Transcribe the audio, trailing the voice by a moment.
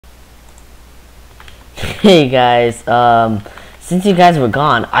Hey guys, since you guys were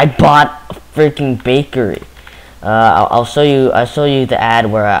gone, I bought a freaking bakery. I'll show you. I'll show you the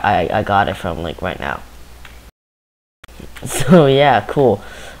ad where I got it from, like right now. So yeah, cool.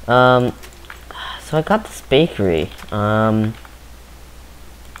 So I got this bakery. I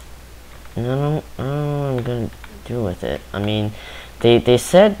don't know what I'm gonna do with it. I mean, they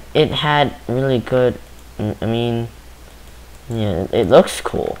said it had really good. I mean, yeah, it looks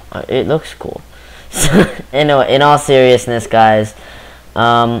cool. It looks cool. So, in all seriousness, guys,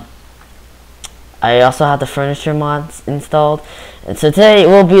 I also have the furniture mods installed, and so today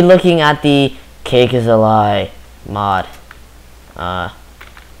we'll be looking at the Cakeisalie mod.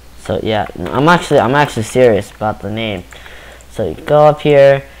 So yeah, I'm actually serious about the name. So you go up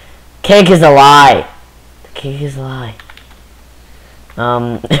here, cake is a lie. The cake is a lie.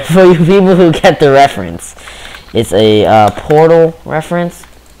 For you people who get the reference, it's a Portal reference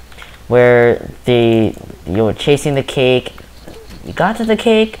where you were chasing the cake. You got to the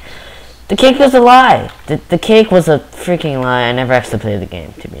cake was a lie. The cake was a freaking lie. I never actually played the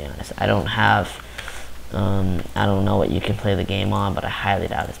game, to be honest. I don't have. I don't know what you can play the game on, but I highly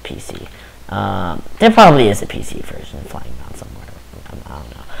doubt it's PC. There probably is a PC version flying around somewhere. I don't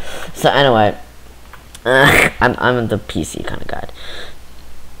know. So anyway, I'm the PC kind of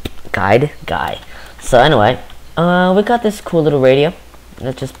guy. So anyway, we got this cool little radio.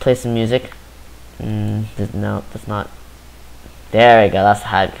 Let's just play some music. No, that's not. There we go. That's the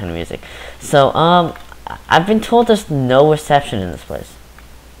high kind of music. So I've been told there's no reception in this place.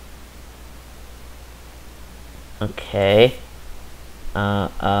 Okay.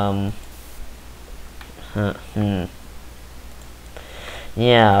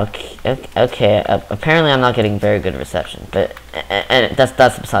 Yeah. Okay. Apparently, I'm not getting very good reception, but and that's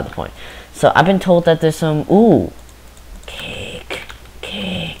beside the point. So I've been told that there's some cake.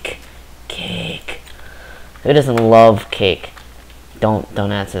 Who doesn't love cake? Don't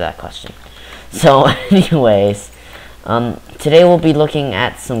answer that question. So, anyways, today we'll be looking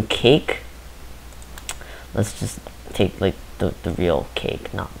at some cake. Let's just take like the real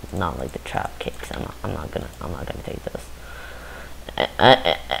cake, not like the trap cakes. I'm not gonna take those.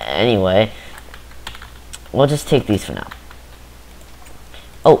 Anyway, we'll just take these for now.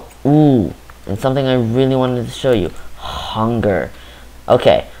 Oh, and something I really wanted to show you: hunger.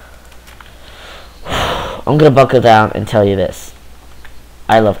 Okay, I'm gonna buckle down and tell you this.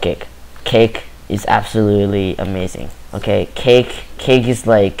 I love cake. Cake is absolutely amazing. Okay, cake is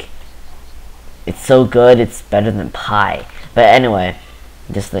like, it's so good, it's better than pie. But anyway,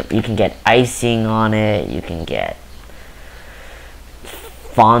 just like you can get icing on it, you can get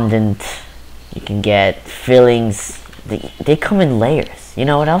fondant, you can get fillings. They come in layers. You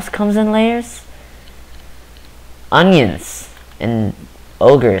know what else comes in layers? Onions and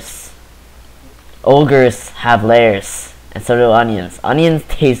ogres. Ogres have layers, and so do onions. Onions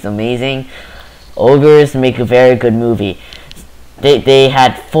taste amazing. Ogres make a very good movie. They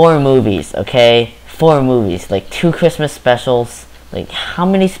had 4 movies, okay? 4 movies, like 2 Christmas specials. Like, how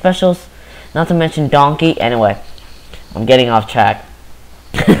many specials? Not to mention Donkey. Anyway, I'm getting off track.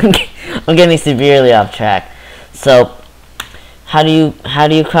 I'm getting severely off track. So, how do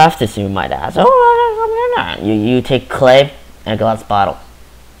you craft this, you might ask? You take clay and a glass bottle.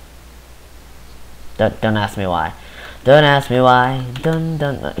 Don't ask me why. Don't ask me why.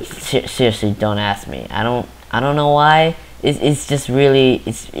 Seriously, don't ask me. I don't know why. It's just really,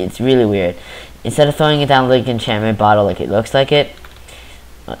 it's really weird. Instead of throwing it down like an enchantment bottle like it looks like it,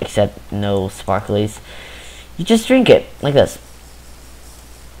 except no sparklies, you just drink it like this,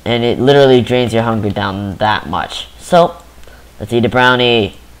 and it literally drains your hunger down that much. So let's eat a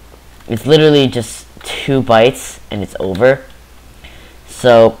brownie. It's literally just 2 bites and it's over.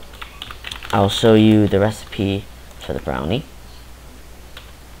 So I'll show you the recipe for the brownie.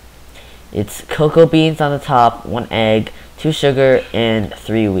 It's cocoa beans on the top, 1 egg, 2 sugar, and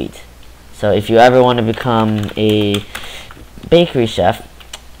 3 wheat. So if you ever want to become a bakery chef,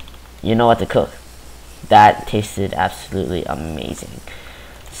 you know what to cook. That tasted absolutely amazing.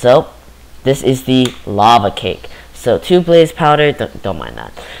 So this is the lava cake. So 2 blaze powder, don't mind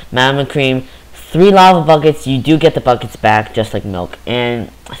that. Madame cream, 3 lava buckets. You do get the buckets back, just like milk,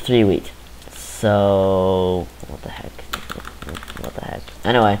 and 3 wheat. So what the heck?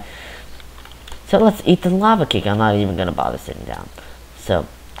 Anyway. So let's eat the lava cake. I'm not even gonna bother sitting down. So,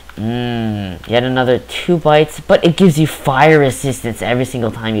 yet another 2 bites, but it gives you fire resistance every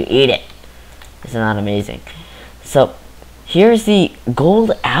single time you eat it. Isn't that amazing? So, here's the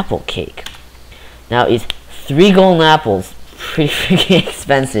gold apple cake. Now, it's 3 golden apples, pretty freaking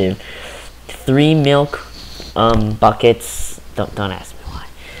expensive. 3 milk buckets. Don't ask me why.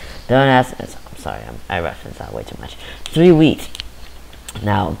 Don't ask. I'm sorry, I referenced that way too much. 3 wheat.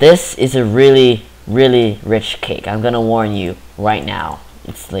 Now, this is a really, really rich cake. I'm gonna warn you right now.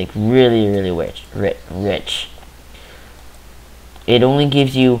 It's like really, really rich. It only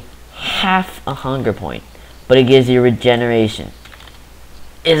gives you half a hunger point, but it gives you regeneration.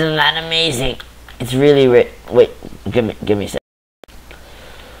 Isn't that amazing? It's really rich. Wait, give me a sec.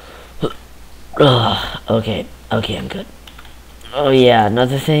 Okay, I'm good. Oh yeah,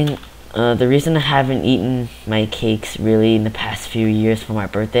 another thing. The reason I haven't eaten my cakes really in the past few years for my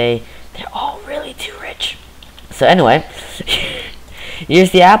birthday, they're all really too rich. So anyway,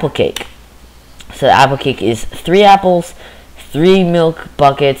 here's the apple cake. So the apple cake is 3 apples, 3 milk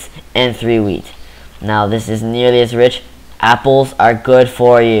buckets, and 3 wheat. Now this is nearly as rich. Apples are good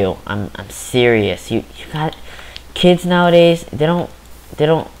for you. I'm serious. You got kids nowadays. They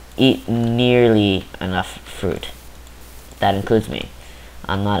don't eat nearly enough fruit. That includes me.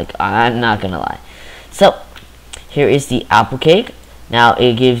 I'm not gonna lie. So here is the apple cake. Now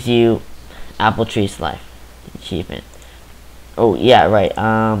it gives you apple tree's life achievement. Oh yeah, right.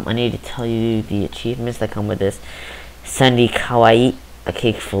 I need to tell you the achievements that come with this. Sandy kawaii, a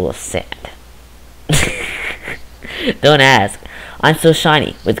cake full of sand. Don't ask. I'm so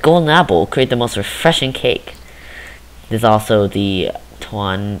shiny. With golden apple, create the most refreshing cake. There's also the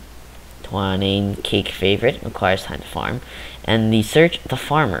Twaning cake favorite, requires time to farm. And the search the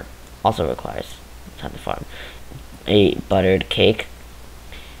farmer also requires time to farm. A buttered cake.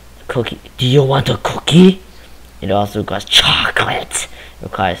 Cookie. Do you want a cookie? It also requires chocolate. It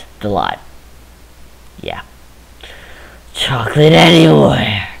requires the lime. Yeah. Chocolate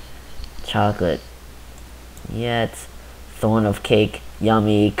anywhere. Chocolate. Yeah, it's thorn of cake,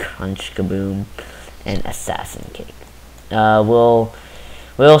 yummy, crunch kaboom, and assassin cake. We'll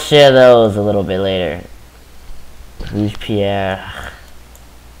share those a little bit later. Rouge Pierre.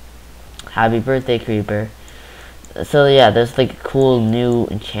 Happy birthday, Creeper. So yeah, there's like cool new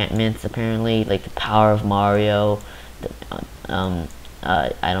enchantments apparently, like the power of Mario. I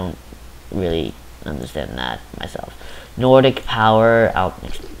don't really understand that myself. Nordic power. I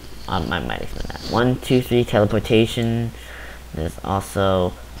might explain that. 1, 2, 3 teleportation. There's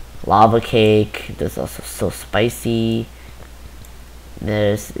also lava cake. There's also so spicy.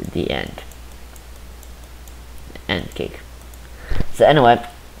 There's the end cake. So anyway,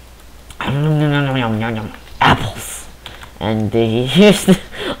 apples. And here's the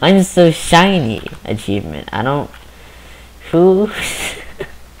I'm so shiny achievement.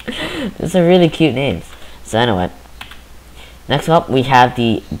 Those are really cute names. So anyway, next up we have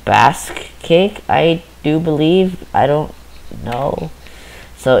the Basque cake. I do believe, I don't know.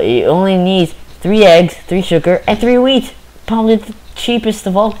 So it only needs 3 eggs, 3 sugar, and 3 wheat. Probably the cheapest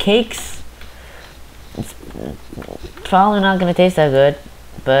of all cakes. It's probably not gonna taste that good,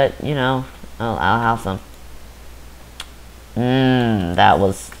 but you know, I'll have some. That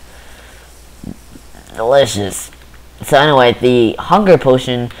was delicious. So anyway, the hunger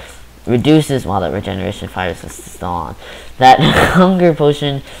potion reduces, while the regeneration fire is still on, that hunger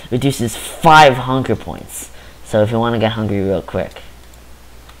potion reduces 5 hunger points. So if you want to get hungry real quick,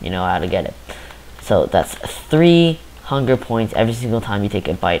 you know how to get it. So that's 3 hunger points every single time you take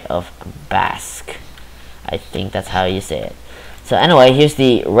a bite of Basque. I think that's how you say it. So anyway, here's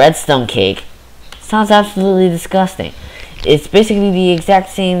the redstone cake. Sounds absolutely disgusting. It's basically the exact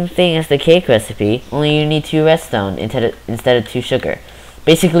same thing as the cake recipe, only you need 2 redstone instead of 2 sugar.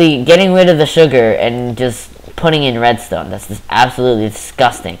 Basically, getting rid of the sugar and just putting in redstone. That's just absolutely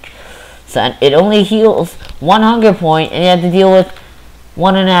disgusting. So it only heals 1 hunger point, and you have to deal with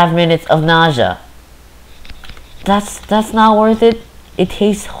 1.5 minutes of nausea. That's not worth it. It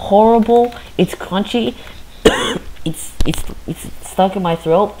tastes horrible. It's crunchy. it's stuck in my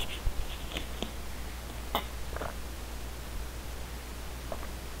throat.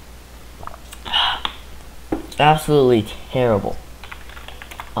 Absolutely terrible.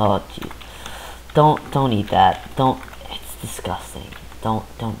 Oh gee. Don't eat that. It's disgusting. Don't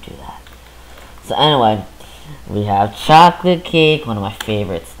do that. So anyway, we have chocolate cake, one of my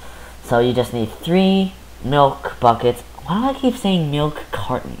favorites. So you just need 3 milk buckets. Why do I keep saying milk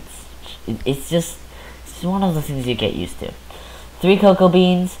cartons? It's just one of the things you get used to. 3 cocoa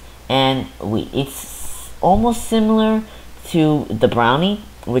beans and wheat. It's almost similar to the brownie,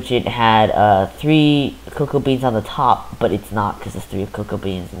 which it had 3 cocoa beans on the top, but it's not because there's 3 cocoa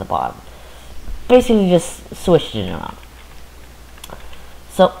beans in the bottom. Basically just switched it around.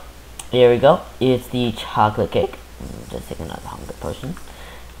 So here we go. It's the chocolate cake. Just take another hunger potion,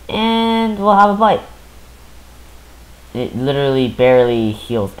 and we'll have a bite. It literally barely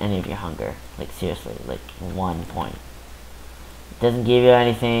heals any of your hunger. Like seriously, like 1 point. Doesn't give you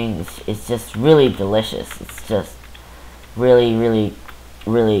anything. It's just really delicious. It's just really, really,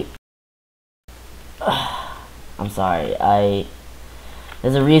 really. I'm sorry.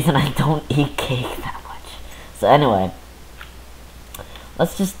 There's a reason I don't eat cake that much. So anyway,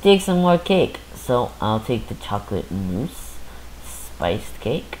 let's just take some more cake. So I'll take the chocolate mousse, spiced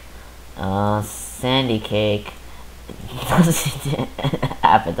cake, sandy cake,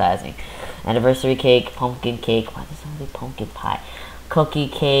 appetizing, anniversary cake, pumpkin cake. Why does it say pumpkin pie? Cookie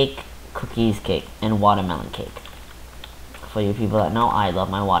cake, cookies cake, and watermelon cake. For you people that know, I love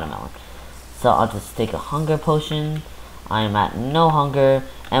my watermelon. So I'll just take a hunger potion. I am at no hunger,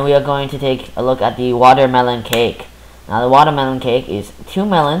 and we are going to take a look at the watermelon cake. Now the watermelon cake is 2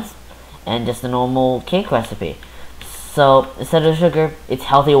 melons and just a normal cake recipe. So instead of sugar, it's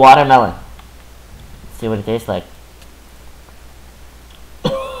healthy watermelon. Let's see what it tastes like.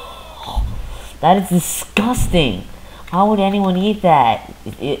 That is disgusting. How would anyone eat that?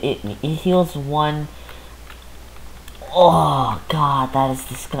 It heals one. Oh god, that is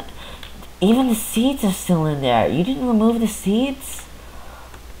disgusting. Even the seeds are still in there. You didn't remove the seeds?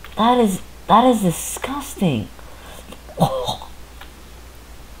 That is disgusting.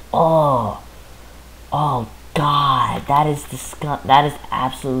 Oh god, that is that is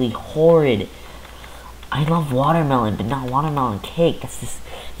absolutely horrid. I love watermelon, but not watermelon cake. That's just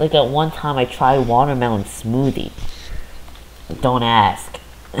like at one time I tried watermelon smoothie. Don't ask.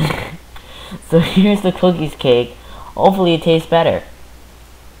 So here's the cookies cake. Hopefully it tastes better.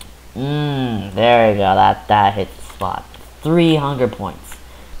 There we go. That hit the spot. 3 hunger points.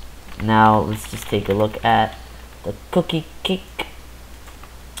 Now let's just take a look at the cookie cake.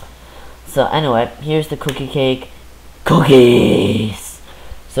 So anyway, here's the cookie cake. Cookies.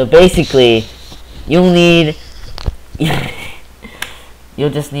 So basically, you'll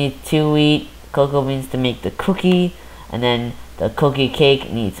just need 2 wheat cocoa beans to make the cookie, and then the cookie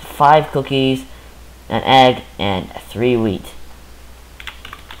cake needs 5 cookies, an egg, and 3 wheat.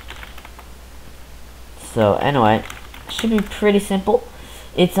 So anyway, should be pretty simple.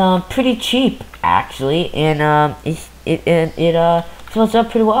 It's pretty cheap actually, and it fills up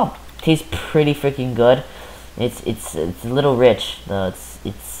pretty well. Tastes pretty freaking good. It's a little rich though.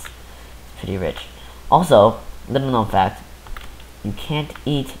 It's pretty rich. Also, little known fact: you can't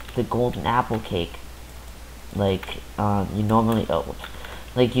eat the golden apple cake like you normally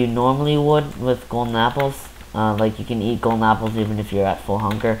would with golden apples. Like you can eat golden apples even if you're at full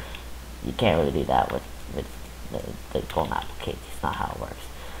hunger. You can't really do that with the golden apple cake. It's not how it works.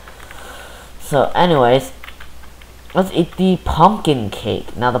 So anyways, let's eat the pumpkin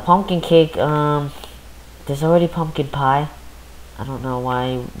cake. Now the pumpkin cake, there's already pumpkin pie. I don't know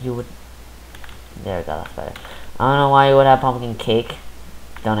why you would. There we go, that's better. I don't know why you would have pumpkin cake.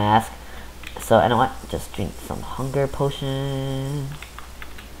 Don't ask. So anyway, just drink some hunger potion.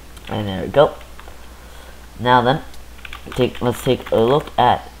 And there we go. Now then, let's take a look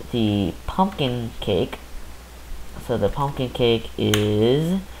at the pumpkin cake. So the pumpkin cake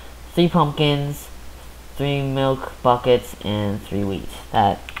is 3 pumpkins, 3 milk buckets, and 3 wheat.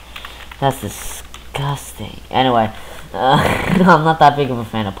 That's disgusting. Anyway, I'm not that big of a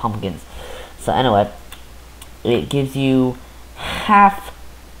fan of pumpkins. So anyway, it gives you half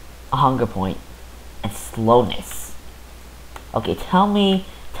a hunger point and slowness. Okay, tell me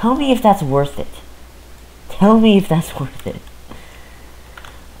if that's worth it. Tell me if that's worth it.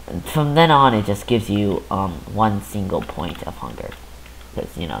 From then on, it just gives you 1 single point of hunger,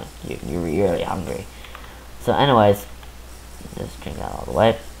 because you know you're really hungry. So anyways, just drink that all the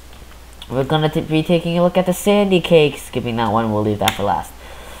way. We're gonna be taking a look at the sandy cake. Skipping that one, we'll leave that for last.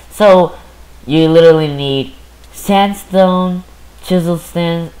 So you literally need sandstone, chisel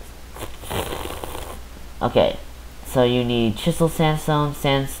sand. Okay, so you need chisel sandstone,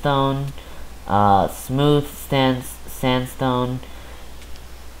 smooth sandstone.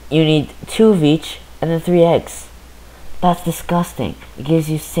 You need 2 of each, and then 3 eggs. That's disgusting. It gives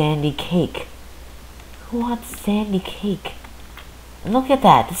you sandy cake. Who wants sandy cake? Look at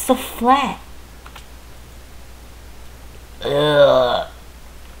that. It's so flat. Ugh.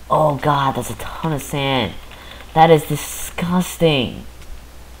 Oh god, that's a ton of sand. That is disgusting.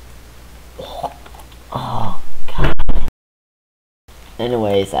 Oh god.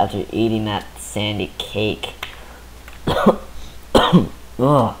 Anyways, after eating that sandy cake.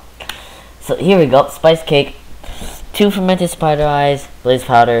 Ugh. So here we go, spice cake, 2 fermented spider eyes, blaze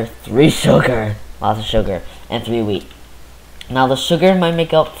powder, 3 sugar, lots of sugar, and 3 wheat. Now the sugar might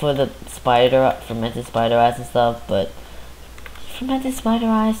make up for the fermented spider eyes and stuff, but fermented spider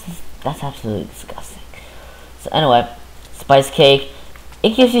eyes, that's absolutely disgusting. So anyway, spice cake,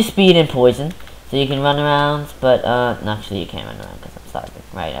 it gives you speed and poison. So you can run around, but no, actually you can't run around because I'm starving.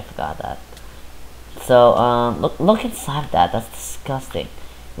 Right, I forgot that. So look inside of that. That's disgusting.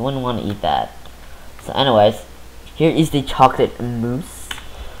 You wouldn't want to eat that. So anyways, here is the chocolate mousse.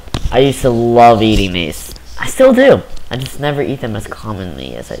 I used to love eating these. I still do. I just never eat them as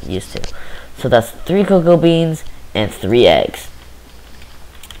commonly as I used to. So that's 3 cocoa beans and 3 eggs.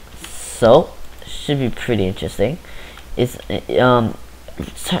 So should be pretty interesting. It's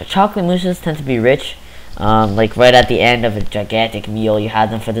chocolate mousses tend to be rich. Like right at the end of a gigantic meal, you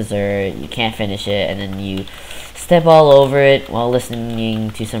have them for dessert. You can't finish it, and then you step all over it while listening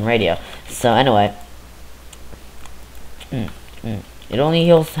to some radio. So anyway, it only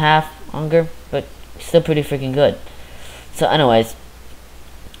heals half hunger, but still pretty freaking good. So anyways,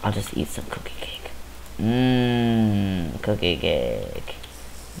 I'll just eat some cookie cake. Cookie cake.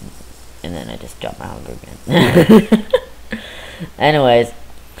 And then I just drop my hunger again. Anyways,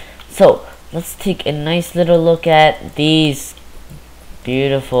 so let's take a nice little look at these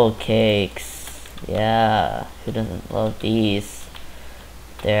beautiful cakes. Yeah, who doesn't love these?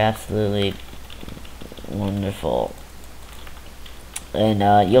 They're absolutely wonderful.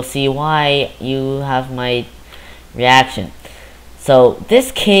 And you'll see why you have my reaction. So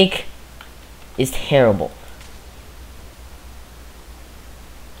this cake is terrible.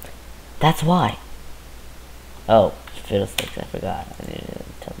 That's why. Oh, fiddlesticks, I forgot. I needed to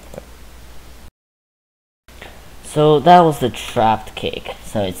tell them. So that was the trapped cake.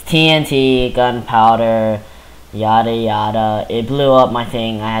 So it's TNT, gunpowder, yada yada. It blew up my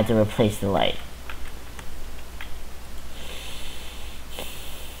thing. I had to replace the light.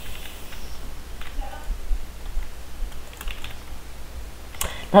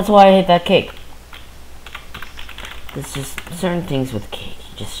 That's why I hate that cake. There's just certain things with cake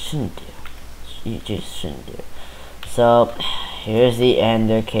you just shouldn't do. You just shouldn't do. So here's the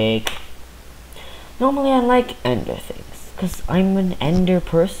ender cake. Normally I like ender things because I'm an ender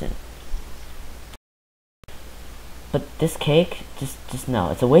person. But this cake, just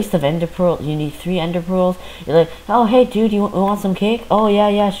no. It's a waste of ender pearls. You need 3 ender pearls. You're like, oh hey dude, you want some cake? Oh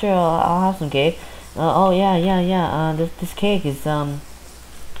yeah, sure, I'll have some cake. Oh yeah. This cake is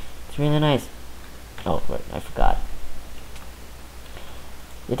it's really nice. Oh right, I forgot.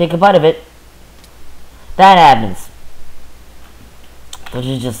 You take a bite of it. That happens. Don't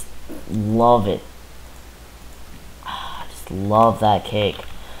you just love it? I just love that cake.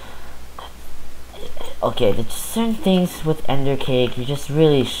 Okay, there's certain things with ender cake you just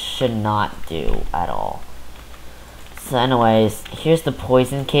really should not do at all. So anyways, here's the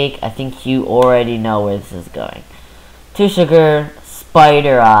poison cake. I think you already know where this is going. 2 sugar,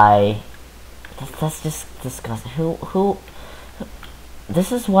 spider eye. That's just disgusting. Who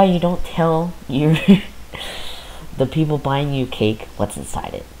this is why you don't tell your the people buying you cake what's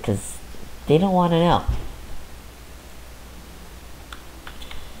inside it, because they don't want to know.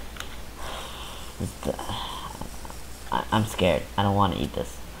 I'm scared. I don't want to eat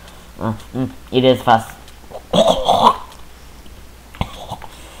this. Eat it fast.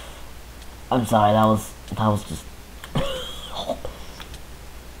 I'm sorry. That was just.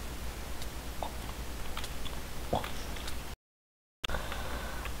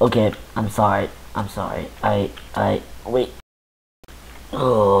 Okay, I'm sorry. I wait.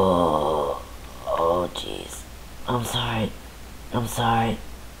 Oh jeez. I'm sorry.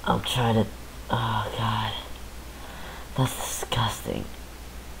 I'll try to. Oh god, that's disgusting.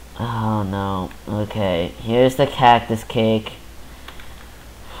 Oh no. Okay, here's the cactus cake.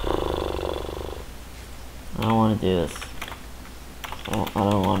 I don't want to do this. I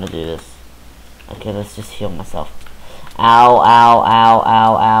don't want to do this. Okay, let's just heal myself.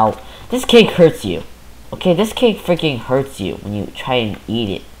 Ow. This cake hurts you. Okay, this cake freaking hurts you when you try and eat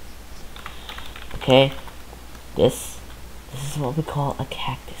it. Okay? This is what we call a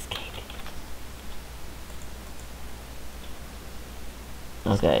cactus cake.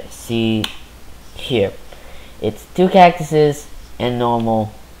 Okay, see here. It's 2 cactuses and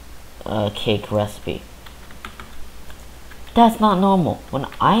normal cake recipe. That's not normal. When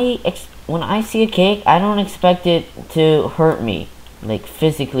I see a cake, I don't expect it to hurt me, like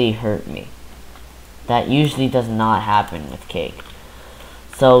physically hurt me. That usually does not happen with cake.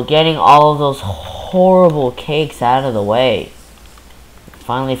 So getting all of those horrible cakes out of the way,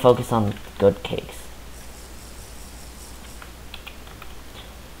 finally focus on good cakes.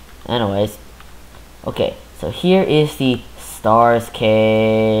 Anyways, okay, so here is the stars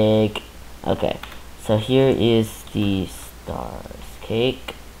cake. Okay, so here is the stars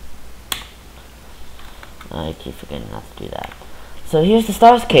cake. I keep forgetting not to do that. So here's the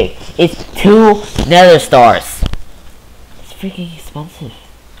stars cake. It's 2 nether stars. It's freaking expensive.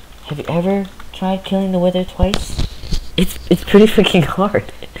 Have you ever tried killing the wither twice? It's pretty freaking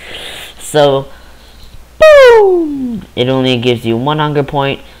hard. So, boom! It only gives you 1 hunger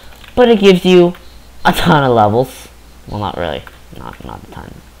point, but it gives you a ton of levels. Well, not really. Not a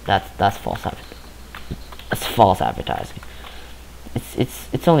ton. That's false advertising. That's false advertising.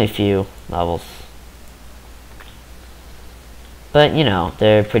 It's only a few levels. But, you know,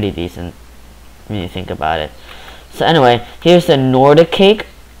 they're pretty decent when you think about it. So anyway, here's the Nordic cake.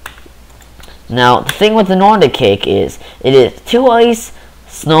 Now, the thing with the Nordic cake is, it is 2 ice,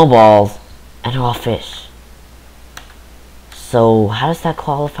 snowballs, and raw fish. So, how does that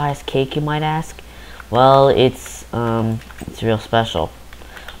qualify as cake, you might ask? Well, it's real special.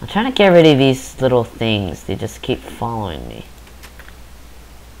 I'm trying to get rid of these little things. They just keep following me.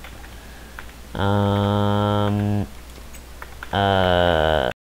 I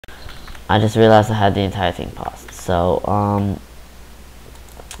just realized I had the entire thing paused. So,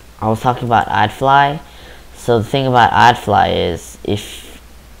 I was talking about AdFly. So the thing about AdFly is, if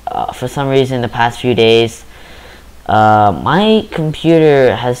for some reason the past few days, my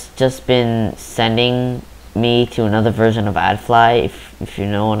computer has just been sending me to another version of AdFly. If you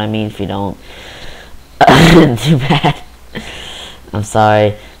know what I mean. If you don't, too bad. I'm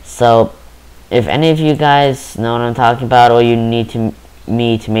sorry. So, if any of you guys know what I'm talking about, or you need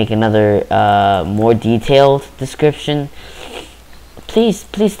me to make another more detailed description,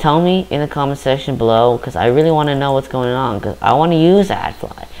 please tell me in the comment section below, because I really want to know what's going on, because I want to use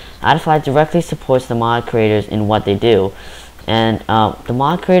AdFly. AdFly directly supports the mod creators in what they do, and the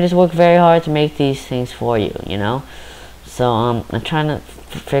mod creators work very hard to make these things for you, you know. So I'm trying to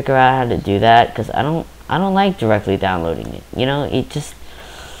figure out how to do that, because I don't like directly downloading it, you know.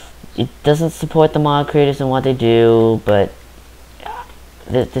 It doesn't support the mod creators and what they do, but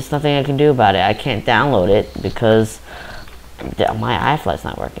there's nothing I can do about it. I can't download it because my iFly's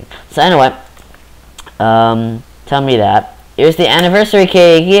not working. So anyway, tell me that. Here's the anniversary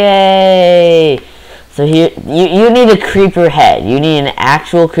cake, yay! So here, you need a creeper head. You need an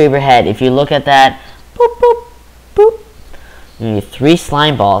actual creeper head. If you look at that, boop, boop, boop. You need 3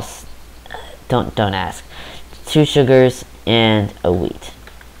 slime balls. Don't ask. 2 sugars and a wheat.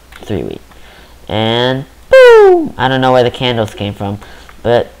 3 wheat. And boom! I don't know where the candles came from,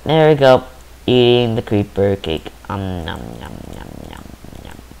 but there we go. Eating the creeper cake. Nom, nom, nom, nom,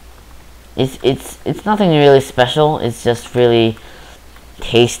 nom. It's nothing really special. It's just really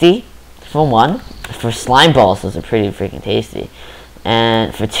tasty. For 1, for slime balls, those are pretty freaking tasty.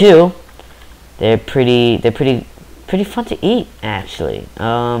 And for 2, they're pretty fun to eat, actually.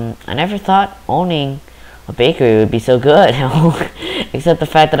 I never thought owning a bakery would be so good, except the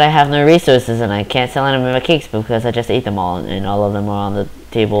fact that I have no resources and I can't sell any of my cakes because I just ate them all, and all of them are on the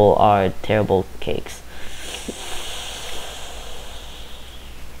table are terrible cakes.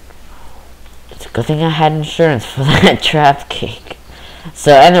 It's a good thing I had insurance for that trapped cake.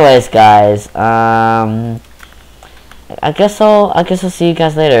 So anyways, guys, I guess I'll see you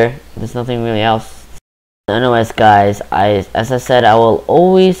guys later. There's nothing really else. Anyways, guys, as I said, I will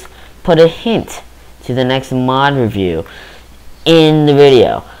always put a hint to the next mod review in the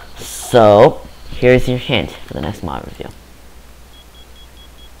video. So here's your hint for the next mod review.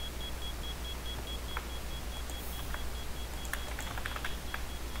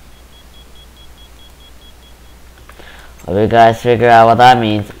 Hope you guys figure out what that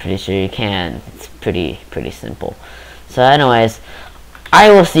means. I'm pretty sure you can. It's pretty simple. So anyways, I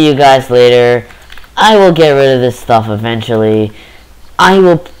will see you guys later. I will get rid of this stuff eventually. I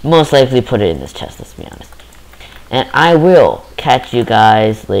will most likely put it in this chest, let's be honest. And I will catch you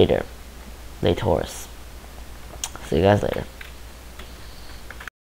guys later. Lators. See you guys later.